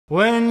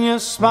When you're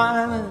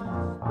smiling,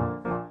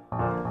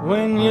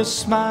 when you're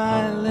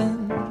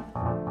smiling,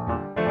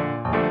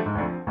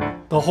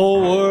 the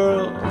whole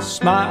world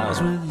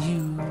smiles with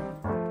you.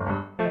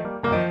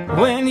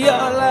 When you're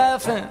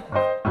laughing,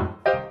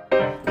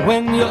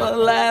 when you're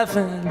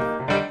laughing,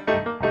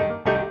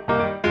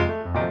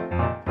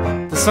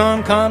 the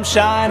sun comes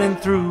shining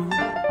through.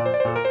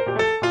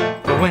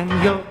 But when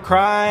you're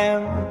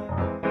crying,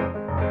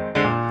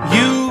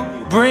 you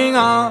bring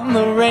on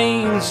the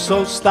rain,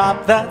 so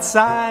stop that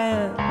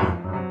sighing.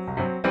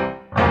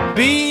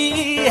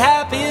 Be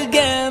happy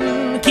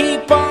again,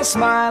 keep on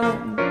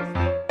smiling,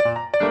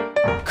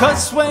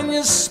 'cause when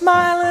you're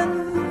smiling,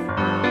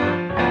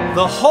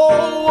 the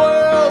whole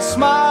world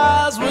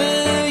smiles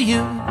with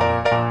you.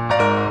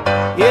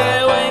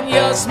 Yeah, when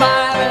you're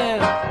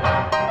smiling,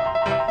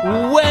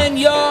 when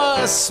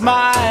you're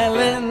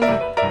smiling,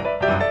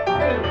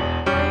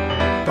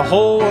 the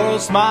whole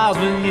world smiles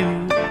with you.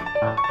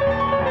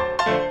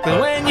 'Cause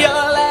when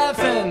you're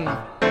laughing,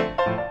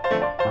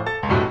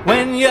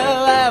 when you're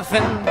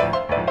laughing,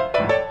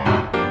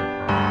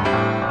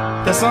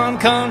 the sun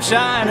comes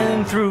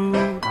shining through.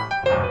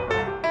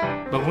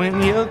 But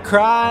when you're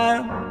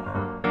crying,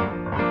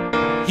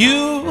 you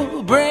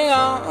bring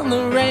on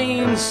the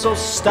rain, so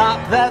stop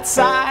that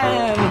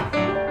sighing.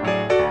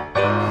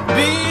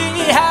 Be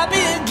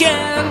happy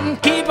again,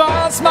 keep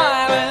on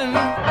smiling,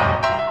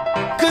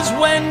 'cause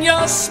when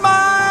you're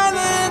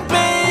smiling,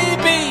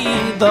 baby,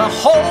 the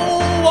whole